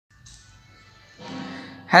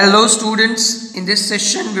Hello students, in this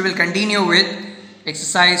session we will continue with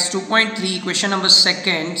exercise 2.3 question number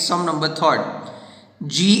 2nd sum number 3rd.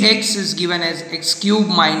 Gx is given as x cube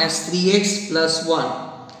minus 3x plus 1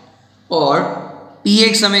 और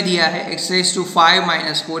px हमें दिया है x raised to 5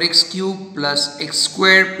 minus 4x cube plus x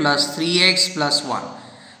square plus 3x plus 1.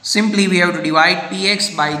 Simply we have to divide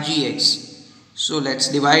px by gx. So let's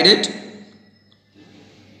divide it.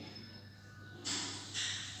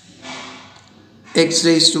 X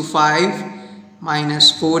raised to 5 minus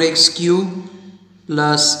 4x cube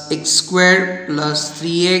plus x square plus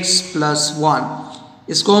 3x plus 1.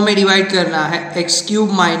 इसको हमें divide करना है x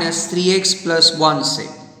cube minus 3x plus 1 से.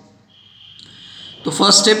 तो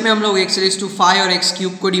first step में हम लोग x raised to 5 और x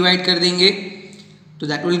क्यूब को डिवाइड कर देंगे. तो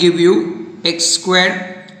that will give you x square.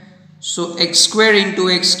 So x square into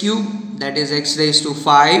x cube that is x raised to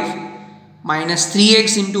 5 minus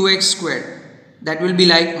 3x into x square. That will be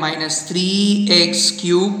like minus 3x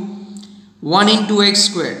cube 1 into x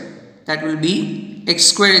square, that will be x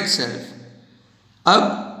square itself. अब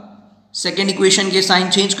second equation के sign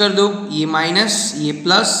change कर दो, ये minus ये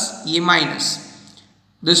plus ये minus,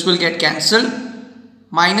 this will get cancel.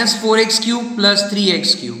 Minus 4x cube plus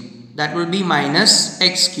 3x cube that will be minus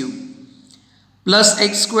x cube plus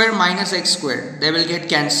x square minus x square they will get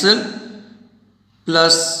cancel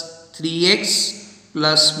plus 3x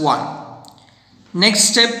plus 1. Next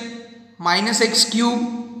step minus x cube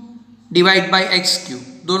divide by x cube,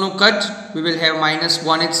 दोनों cut, we will have minus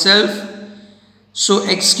 1 itself. So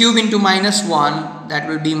x cube into minus 1 that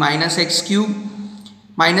will be minus x cube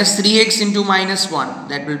minus 3x into minus 1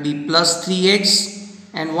 that will be plus 3x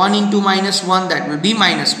and 1 into minus 1 that will be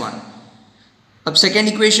minus 1. अब second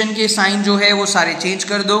equation के sign जो है वो सारे change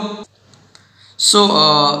कर दो. सो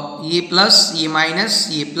ये plus ये माइनस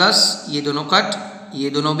ये प्लस, ये दोनों कट, ये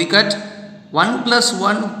दोनों भी कट, 1 प्लस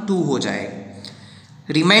 1 2 हो जाएगा.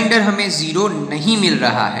 रिमाइंडर हमें 0 नहीं मिल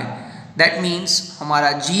रहा है. दैट मीन्स हमारा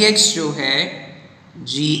gx जो है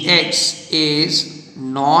gx is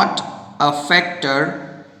not a factor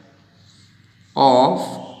of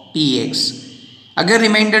px. अगर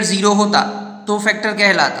रिमाइंडर 0 होता तो फैक्टर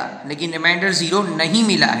कहलाता, लेकिन रिमाइंडर 0 नहीं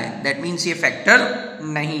मिला है, दैट मीन्स ये फैक्टर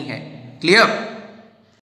नहीं है. क्लियर?